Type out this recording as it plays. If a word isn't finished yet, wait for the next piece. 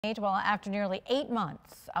Well, after nearly 8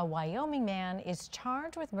 months, a Wyoming man is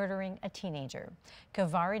charged with murdering a teenager.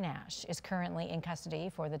 Kavari Nash is currently in custody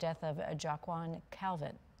for the death of Jaquan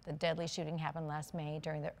Calvin. The deadly shooting happened last May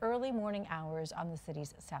during the early morning hours on the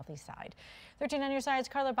city's southeast side. 13 on your side's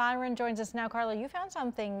Carla Byron joins us now. Carla, you found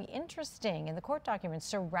something interesting in the court documents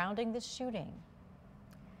surrounding this shooting.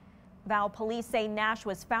 Val, police say Nash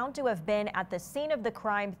was found to have been at the scene of the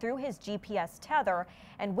crime through his GPS tether,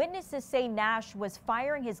 and witnesses say Nash was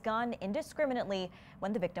firing his gun indiscriminately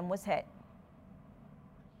when the victim was hit.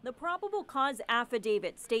 The probable cause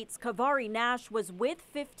affidavit states Kavari Nash was with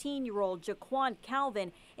 15-year-old Jaquan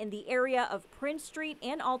Calvin in the area of Prince Street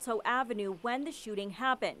and Alto Avenue when the shooting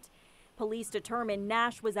happened. Police determined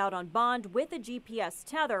Nash was out on bond with a GPS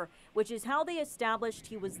tether, which is how they established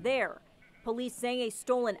he was there. Police say a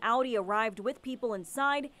stolen Audi arrived with people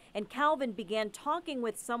inside, and Calvin began talking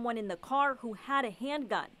with someone in the car who had a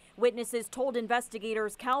handgun. Witnesses told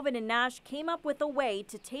investigators Calvin and Nash came up with a way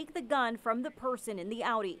to take the gun from the person in the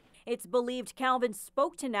Audi. It's believed Calvin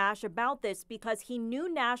spoke to Nash about this because he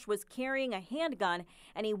knew Nash was carrying a handgun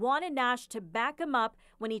and he wanted Nash to back him up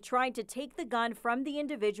when he tried to take the gun from the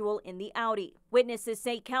individual in the Audi. Witnesses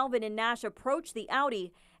say Calvin and Nash approached the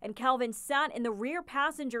Audi and Calvin sat in the rear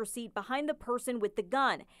passenger seat behind the person with the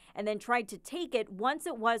gun and then tried to take it once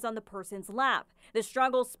it was on the person's lap. The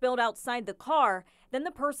struggle spilled outside the car. Then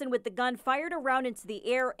the person with the gun fired a round into the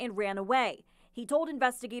air and ran away. He told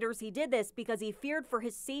investigators he did this because he feared for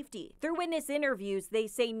his safety. Through witness interviews, they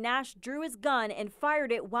say Nash drew his gun and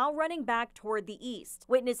fired it while running back toward the east.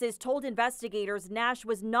 Witnesses told investigators Nash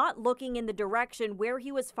was not looking in the direction where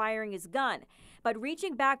he was firing his gun, but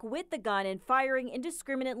reaching back with the gun and firing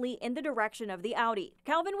indiscriminately in the direction of the Audi.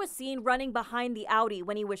 Calvin was seen running behind the Audi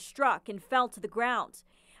when he was struck and fell to the ground.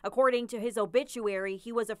 According to his obituary,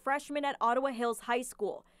 he was a freshman at Ottawa Hills High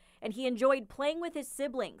School, and he enjoyed playing with his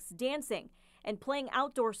siblings, dancing, and playing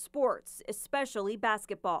outdoor sports, especially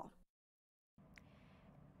basketball.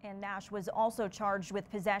 And Nash was also charged with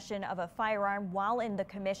possession of a firearm while in the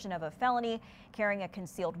commission of a felony, carrying a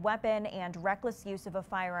concealed weapon, and reckless use of a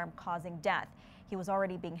firearm causing death. He was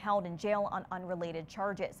already being held in jail on unrelated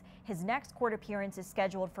charges. His next court appearance is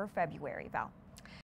scheduled for February. Val.